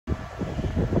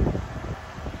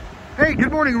Hey,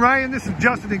 good morning, Ryan. This is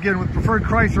Justin again with Preferred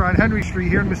Chrysler on Henry Street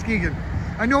here in Muskegon.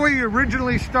 I know you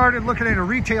originally started looking at a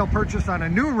retail purchase on a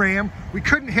new Ram. We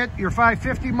couldn't hit your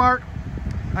 550 mark.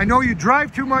 I know you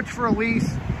drive too much for a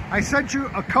lease. I sent you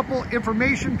a couple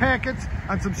information packets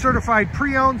on some certified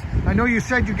pre-owns. I know you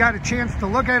said you got a chance to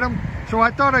look at them, so I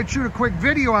thought I'd shoot a quick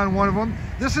video on one of them.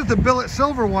 This is the billet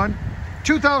silver one,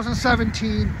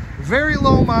 2017, very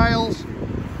low miles,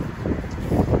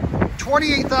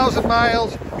 28,000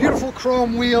 miles, beautiful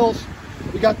chrome wheels.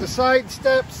 We got the side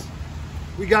steps.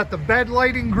 We got the bed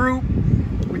lighting group.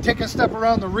 We take a step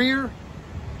around the rear.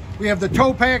 We have the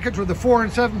tow package with the 4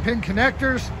 and 7 pin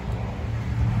connectors.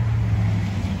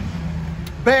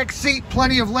 Back seat,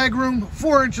 plenty of leg room,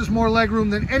 4 inches more leg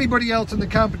room than anybody else in the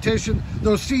competition.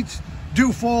 Those seats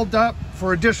do fold up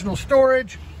for additional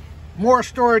storage. More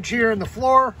storage here in the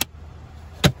floor.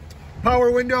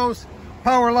 Power windows,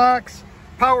 power locks,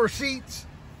 power seats.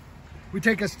 We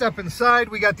take a step inside.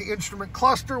 We got the instrument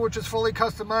cluster, which is fully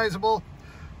customizable.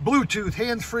 Bluetooth,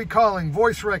 hands-free calling,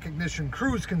 voice recognition,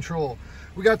 cruise control.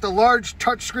 We got the large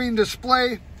touchscreen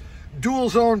display, dual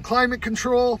zone climate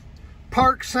control,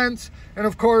 park sense, and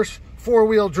of course,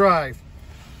 4-wheel drive.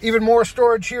 Even more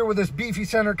storage here with this beefy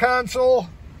center console.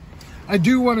 I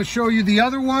do want to show you the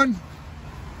other one.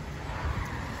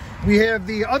 We have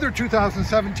the other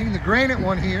 2017, the granite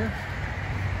one here.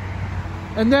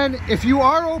 And then if you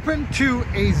are open to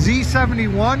a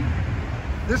Z71,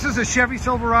 this is a Chevy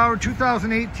Silverado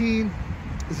 2018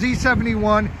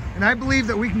 Z71, and I believe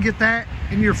that we can get that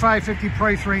in your 550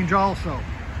 price range also.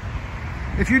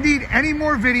 If you need any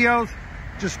more videos,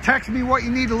 just text me what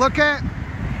you need to look at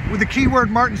with the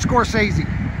keyword Martin Scorsese.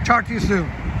 Talk to you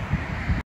soon.